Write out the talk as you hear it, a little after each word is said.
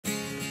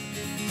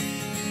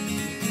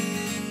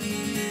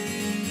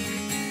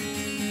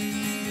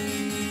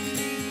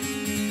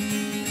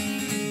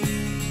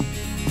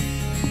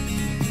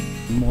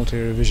Malta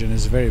Eurovision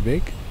is very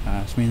big.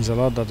 It means a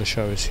lot that the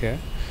show is here.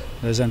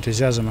 There's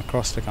enthusiasm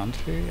across the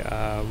country.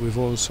 We've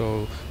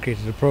also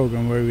created a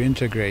program where we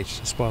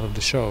integrate, as part of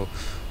the show,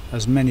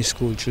 as many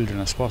school children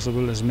as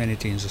possible, as many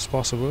teens as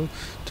possible,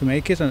 to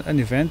make it an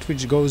event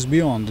which goes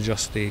beyond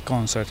just the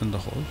concert and the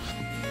hall.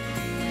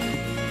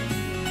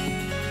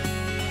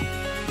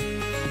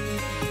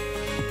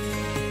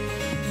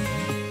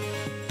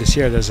 This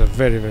year there's a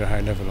very, very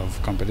high level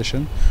of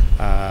competition.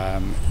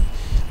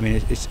 I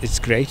mean, it's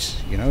great,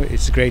 you know,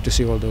 it's great to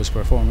see all those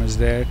performers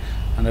there,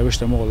 and I wish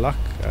them all luck.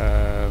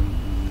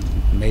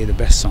 May the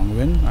best song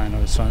win. I know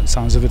it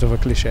sounds a bit of a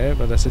cliche,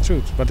 but that's the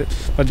truth. But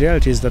the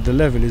reality is that the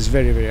level is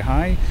very, very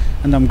high,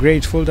 and I'm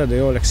grateful that they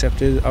all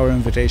accepted our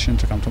invitation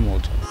to come to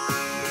Malta.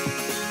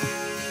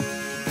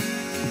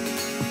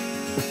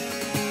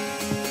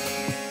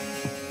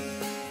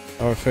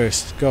 Our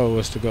first goal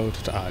was to go to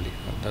Italy.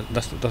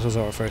 That was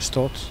our first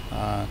thought.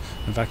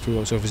 In fact, we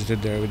also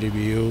visited there with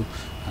EBU,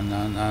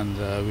 and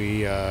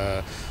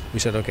we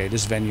said, okay,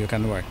 this venue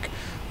can work.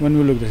 When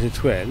we looked at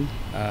it well,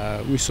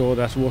 we saw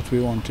that what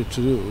we wanted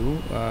to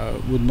do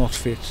would not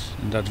fit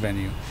in that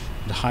venue.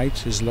 The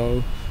height is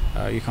low.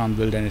 You can't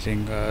build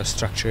anything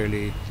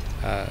structurally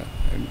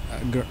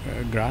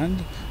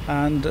grand,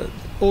 and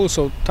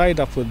also tied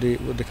up with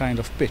the kind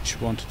of pitch.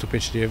 Wanted to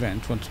pitch the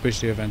event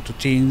to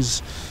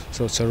teens,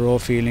 so it's a raw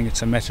feeling,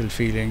 it's a metal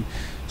feeling.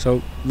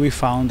 So we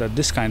found that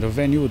this kind of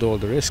venue, with all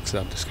the risks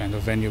that this kind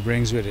of venue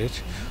brings with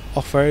it,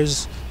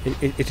 offers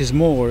it is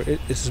more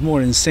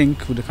in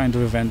sync with the kind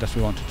of event that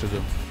we wanted to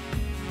do.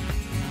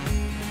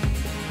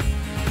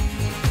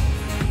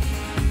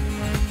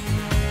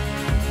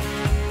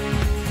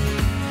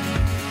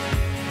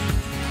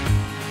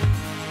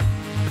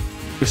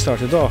 We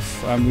started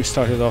off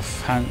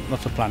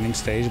not a planning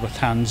stage, but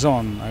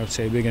hands-on, I would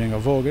say, beginning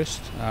of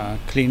August,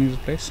 cleaning the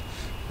place,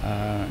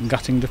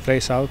 gutting the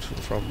place out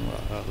from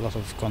a lot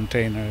of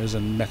containers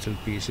and metal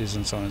pieces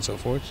and so on and so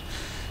forth.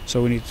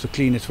 So we needed to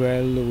clean it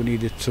well, we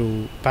needed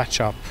to patch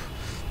up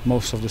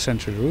most of the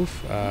central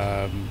roof,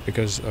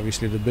 because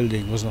obviously the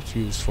building was not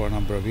used for a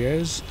number of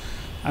years.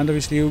 And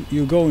obviously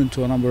you go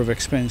into a number of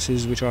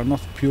expenses which are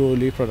not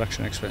purely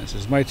production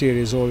expenses. My theory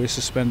is always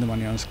to spend the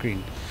money on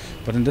screen.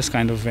 But in this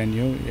kind of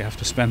venue, you have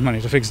to spend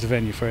money to fix the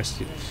venue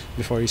first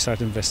before you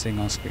start investing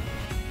on screen.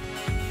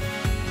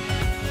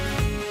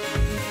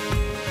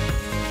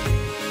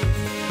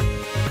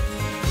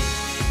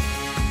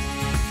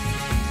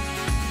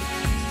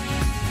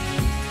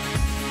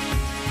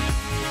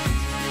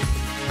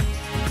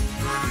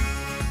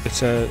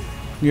 It's a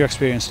new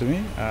experience to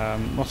me,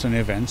 not in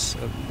events,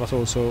 but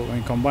also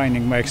in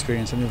combining my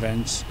experience in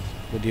events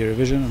with the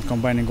Eurovision, and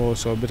combining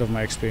also a bit of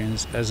my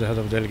experience as a head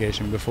of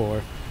delegation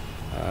before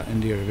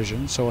in the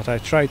Eurovision. So what I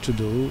try to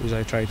do is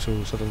I try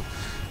to sort of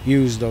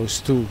use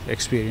those two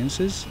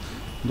experiences,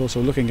 and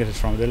also looking at it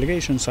from a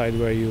delegation side,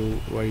 where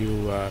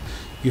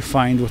you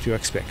find what you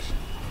expect.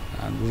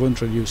 And we've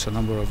introduced a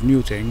number of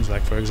new things,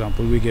 like for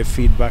example, we give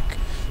feedback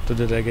to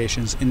the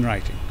delegations in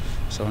writing.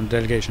 So when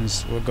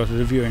delegations go to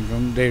the viewing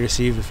room, they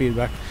receive the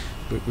feedback.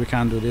 We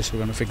can't do this, we're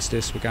going to fix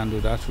this, we can't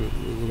do that,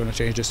 we're going to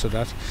change this to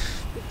that.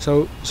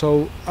 So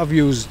I've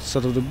used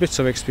sort of the bits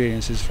of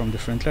experiences from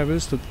different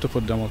levels to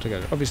put them all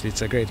together. Obviously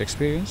it's a great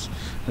experience,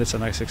 and it's a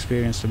nice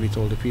experience to meet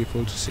all the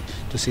people,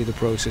 to see the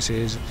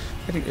processes.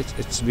 I think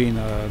it's been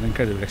an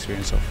incredible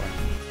experience so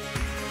far.